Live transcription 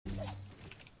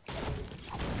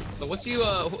So what's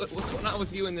going on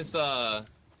with you and this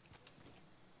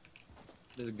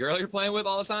this girl you're playing with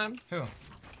all the time? Who?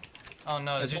 Oh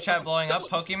no, is your chat blowing up,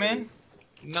 Pokemon?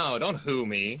 No, don't who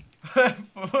me.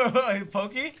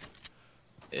 Pokey?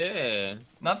 Yeah.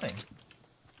 Nothing.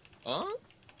 Huh?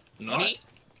 Nutty?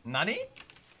 Nutty?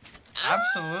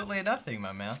 Absolutely nothing,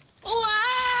 my man.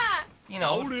 You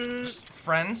know, just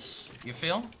friends, you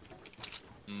feel?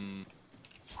 You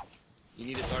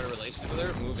need to start a relationship with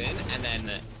her, move in, and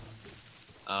then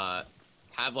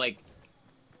have like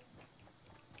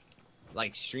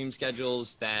stream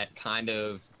schedules that kind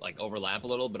of like overlap a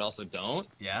little but also don't.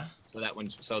 Yeah. So that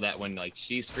when like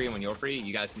she's free and when you're free,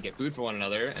 you guys can get food for one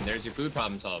another, and there's your food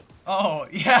problem solved. Oh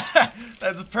yeah,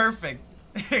 that's perfect.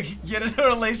 Get in a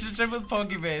relationship with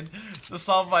Pokemon to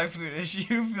solve my food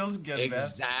issue. Feels good, man.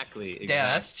 Exactly.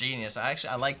 Yeah, that's genius. I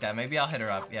like that. Maybe I'll hit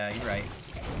her up. Yeah, you're right.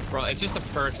 Bro, it's just a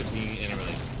perk of being in a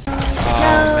relationship.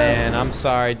 Oh man, I'm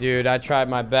sorry, dude. I tried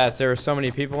my best. There were so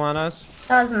many people on us.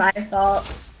 That was my fault.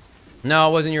 No,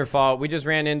 it wasn't your fault. We just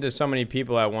ran into so many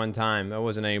people at one time. That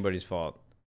wasn't anybody's fault.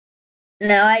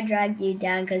 No, I dragged you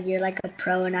down because you're like a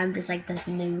pro and I'm just like this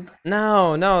noob.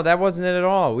 No, no, that wasn't it at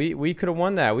all. We could have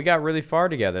won that. We got really far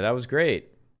together. That was great.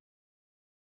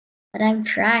 But I'm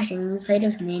trash and we played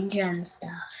with Ninja and stuff.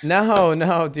 No,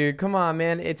 no, dude. Come on,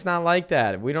 man. It's not like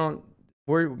that. Me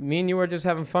and you were just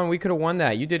having fun. We could have won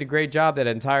that. You did a great job that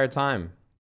entire time.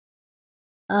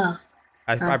 Oh.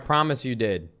 I promise you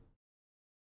did.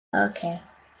 Okay.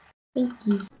 Thank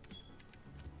you.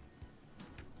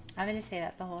 I'm gonna say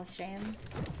that the whole stream.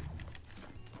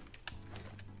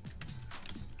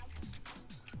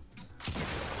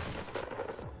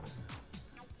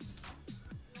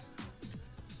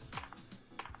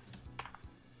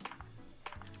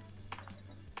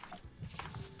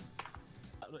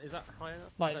 Is that high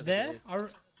enough? Like there?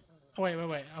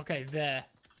 Wait. Okay, there.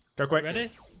 Go quick. Ready?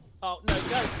 Oh no!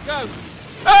 Go!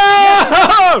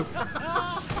 Oh!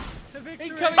 The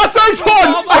victory! I saved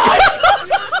one!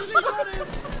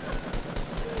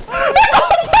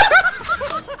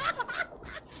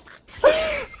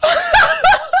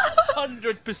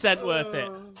 100% worth it.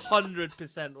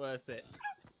 100% worth it.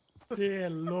 Dear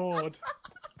Lord.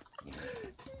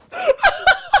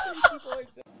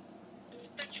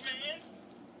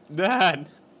 Dad.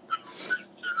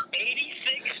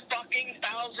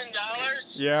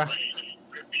 $86,000? Yeah.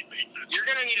 You're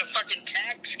gonna need a fucking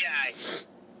tax guy.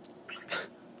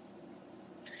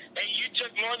 Hey, you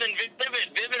took more than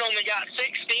Vivid. Vivid only got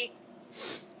 60.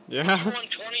 Yeah. You won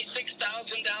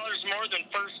 $26,000 more than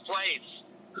first place.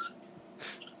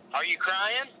 Are you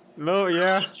crying? No,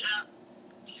 yeah. Hey,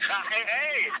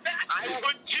 I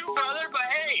would too, brother, but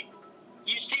hey,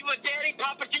 you see what Daddy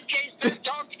Papa 2K's been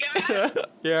talking about?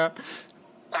 Yeah.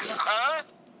 Huh?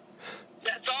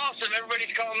 That's awesome.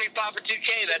 Everybody's calling me Papa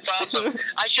 2K. That's awesome.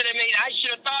 I should have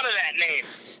thought of that name.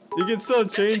 You can still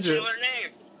change it. Killer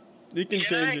name. You can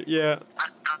change it, yeah.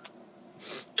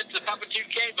 It's the Papa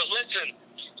 2K, but listen,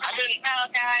 I've been...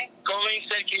 Colleen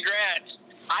said congrats.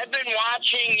 I've been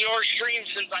watching your stream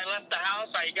since I left the house.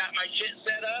 I got my shit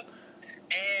set up,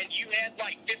 and you had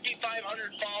like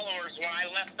 5,500 followers when I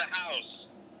left the house.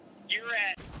 You're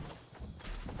at...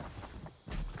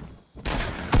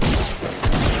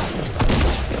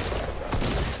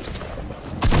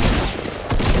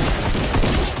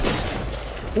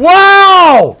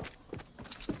 Wow!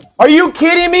 Are you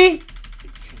kidding me?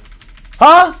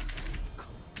 Huh?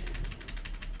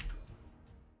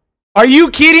 Are you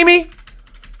kidding me?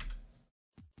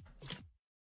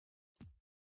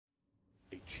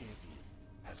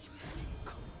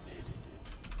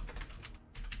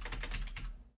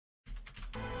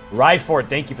 Rydefort,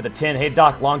 thank you for the 10. Hey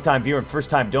Doc, long-time viewer and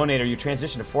first-time donator. Your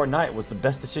transition to Fortnite was the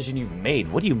best decision you've made.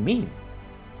 What do you mean?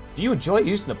 Do you enjoy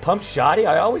using the pump shoddy?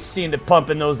 I always seem to pump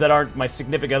in those that aren't my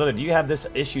significant other. Do you have this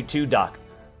issue too, Doc?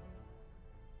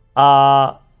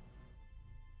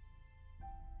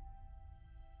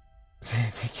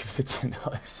 Thank you for the $10.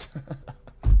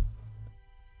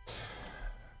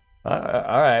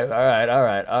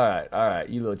 Alright.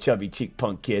 You little chubby cheek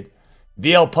punk kid.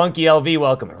 VL Punky LV,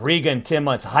 welcome. Regan, 10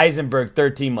 months. Heisenberg,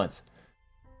 13 months.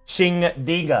 Shing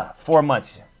Diga, 4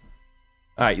 months.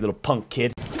 Alright, you little punk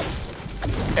kid.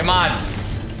 Hey mods,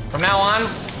 from now on,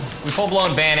 we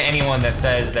full-blown ban anyone that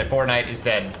says that Fortnite is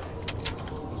dead.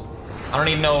 I don't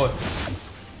even know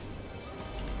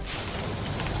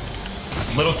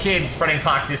little kids spreading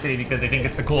toxicity because they think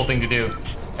it's the cool thing to do.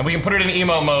 And we can put it in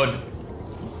emo mode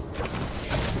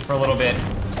for a little bit.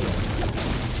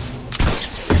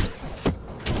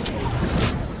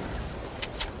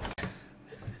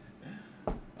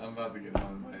 I'm about to get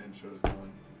on my intros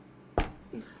going.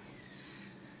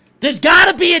 There's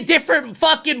gotta be a different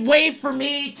fucking way for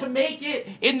me to make it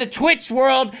in the Twitch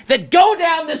world than go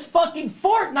down this fucking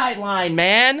Fortnite line,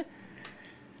 man.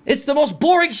 It's the most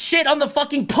boring shit on the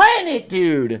fucking planet,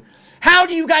 dude. How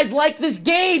do you guys like this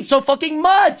game so fucking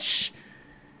much?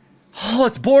 Oh,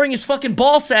 it's boring as fucking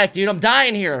ballsack, dude. I'm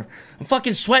dying here. I'm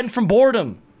fucking sweating from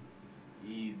boredom.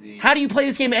 Easy. How do you play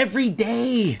this game every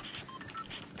day?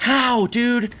 How,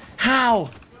 dude? How?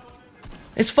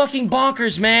 It's fucking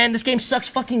bonkers, man. This game sucks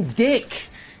fucking dick.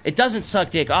 It doesn't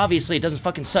suck dick. Obviously, it doesn't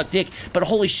fucking suck dick. But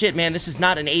holy shit, man. This is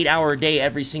not an 8-hour a day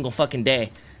every single fucking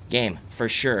day game. For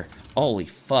sure. Holy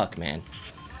fuck, man.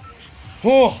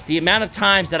 Oh, the amount of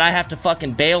times that I have to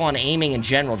fucking bail on aiming in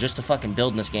general just to fucking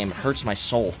build in this game hurts my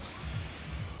soul.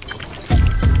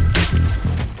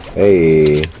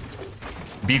 Hey.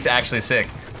 Beat's actually sick.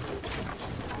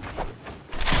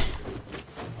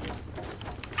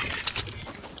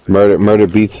 Murder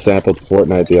Beats sampled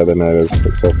Fortnite the other night. It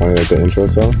was so funny, like the intro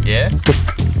song. Yeah?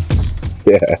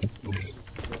 Yeah.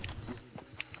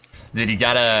 Dude, you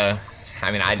gotta...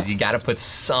 I mean, you gotta put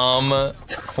some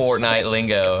Fortnite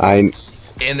lingo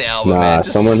in the album, man.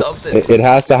 Just something. It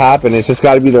has to happen. It's just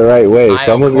gotta be the right way.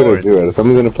 Someone's gonna do it.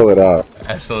 Someone's gonna pull it out.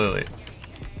 Absolutely.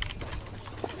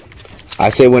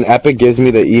 I say when Epic gives me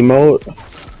the emote,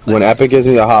 when Epic gives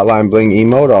me the Hotline Bling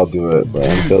emote, I'll do it. But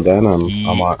until then,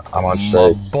 I'm on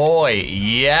straight. My boy,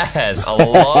 yes, I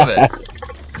love it.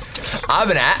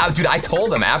 Dude, I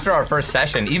told them after our first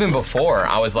session, even before,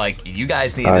 I was like, you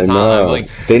guys need this Hotline Bling.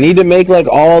 They need to make like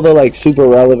all the like super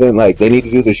relevant, like they need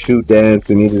to do the shoot dance,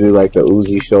 they need to do like the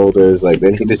Uzi shoulders, like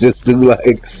they need to just do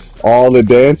like all the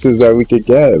dances that we could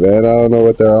get, man. I don't know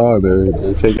what they're on.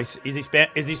 They're taking... Is he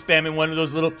spamming one of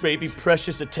those little baby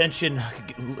precious attention?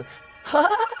 I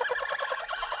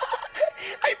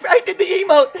did the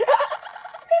emote.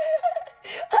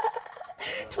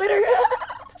 Twitter.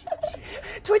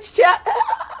 Twitch chat.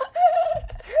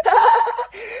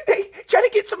 Hey, trying to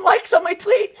get some likes on my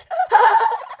tweet.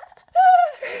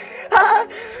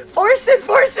 Force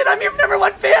it. I'm your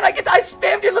 #1 fan. I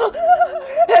spammed your little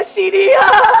CD.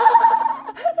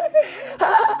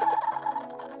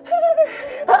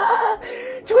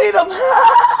 Tweet them.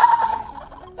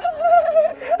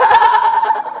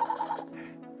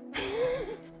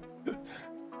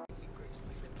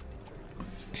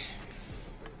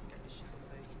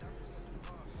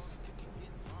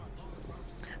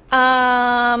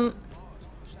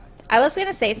 I was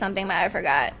gonna say something, but I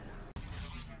forgot.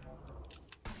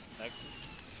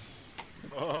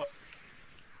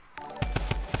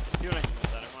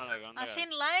 I seen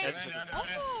live.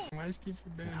 Why is he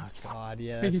banned? Oh god,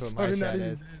 yeah, that's what my chat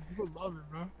is. People love it,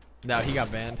 bro. No, he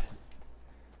got banned.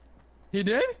 He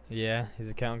did? Yeah, his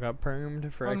account got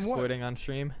permed for exploiting on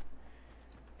stream.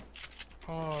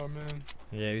 Oh man.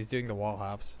 Yeah, he was doing the wall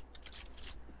hops.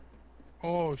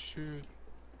 Oh shoot.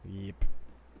 Yep.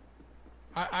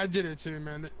 I did it too,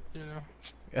 man. You know.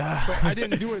 But I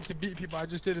didn't do it to beat people. I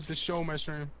just did it to show my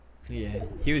stream. Yeah,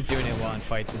 he was doing it while in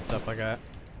fights and stuff like that.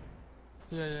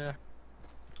 Yeah.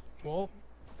 Well.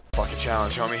 Fucking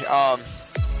challenge, homie.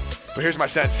 But here's my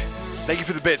sense. Thank you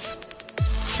for the bits.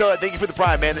 So thank you for the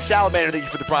prime, man. The salamander, thank you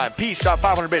for the prime. Peace, drop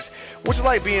 500 bits. What's it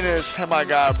like being this? Oh my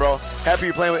god, bro. Happy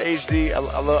you're playing with HZ. I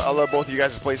love both of you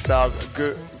guys' play style.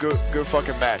 Good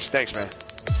fucking match. Thanks, man.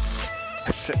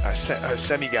 A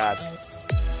semi-god.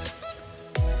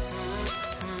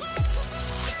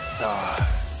 Oh!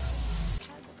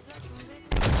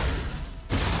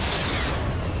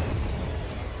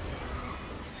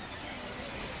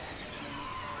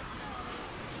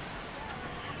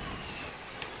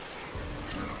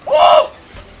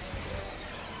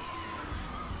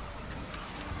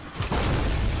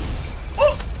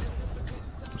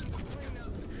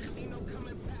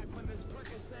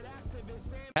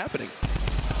 Happening.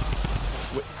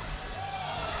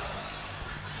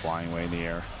 Flying way in the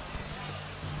air.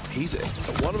 He's it.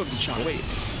 One of them's a shot. Wait,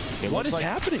 what is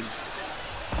happening?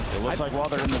 It looks like while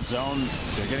they're in the zone,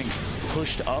 they're getting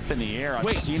pushed up in the air.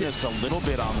 I've seen this a little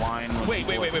bit online. Wait,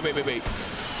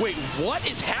 what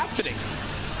is happening?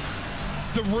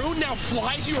 The rune now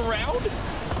flies you around?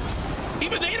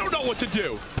 Even they don't know what to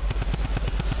do.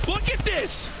 Look at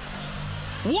this.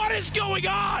 What is going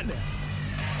on?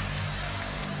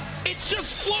 It's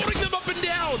just floating them up and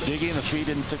down. Digging the feet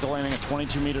didn't stick the landing, a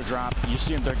 22-meter drop. You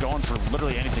see them, they're going for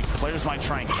literally anything. Players might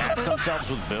try and catch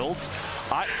themselves with builds.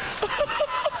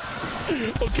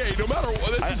 Okay, no matter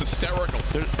what, this is hysterical.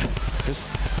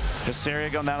 Hysteria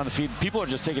going down on the feed. People are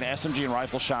just taking SMG and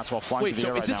rifle shots while flying through the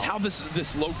air right now. Wait, so is this how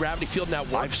this low gravity field now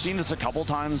works? I've seen this a couple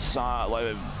times,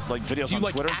 like videos on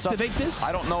Twitter and stuff. Do you activate this?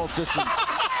 I don't know if this is...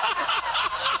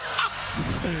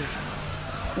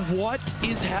 What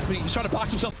is happening? He's trying to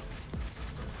box himself.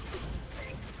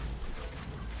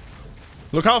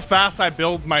 Look how fast I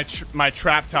build my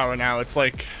trap tower now. It's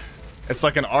like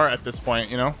an art at this point,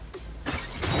 you know?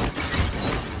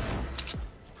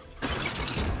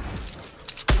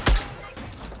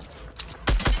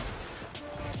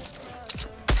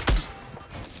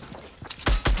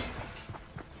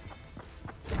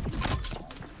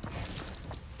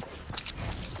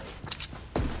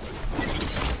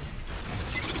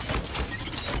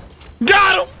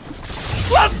 Got him!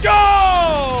 Let's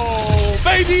go!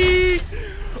 Baby!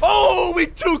 Oh, we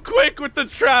too quick with the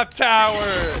trap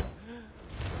tower!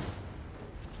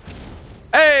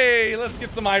 Hey, let's get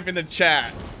some hype in the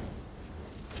chat.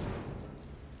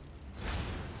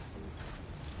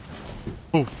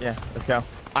 Ooh. Yeah, let's go.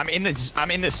 I'm in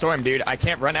the storm, dude. I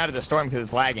can't run out of the storm because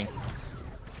it's lagging.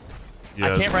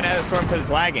 Yeah. I can't run out of the storm because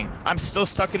it's lagging. I'm still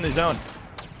stuck in the zone.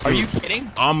 Are you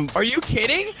kidding? Are you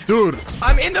kidding? Dude.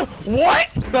 I'm in the... What?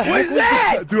 What is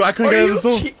that? Dude, I couldn't get in the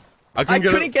zone. I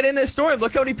couldn't get in the storm.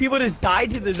 Look how many people just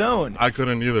died to the zone. I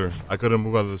couldn't either. I couldn't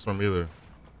move out of the storm either.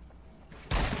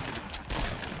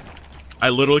 I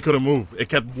literally couldn't move. It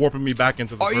kept warping me back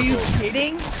into the Are you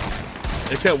kidding?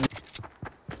 It kept...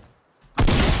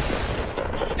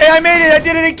 Hey, I made it! I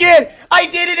did it again! I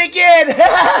did it again!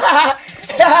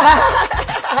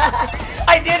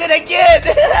 I did it again!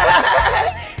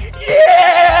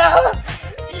 Yeah!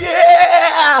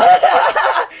 Yeah!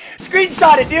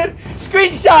 Screenshot it, dude!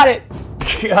 Screenshot it!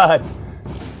 God.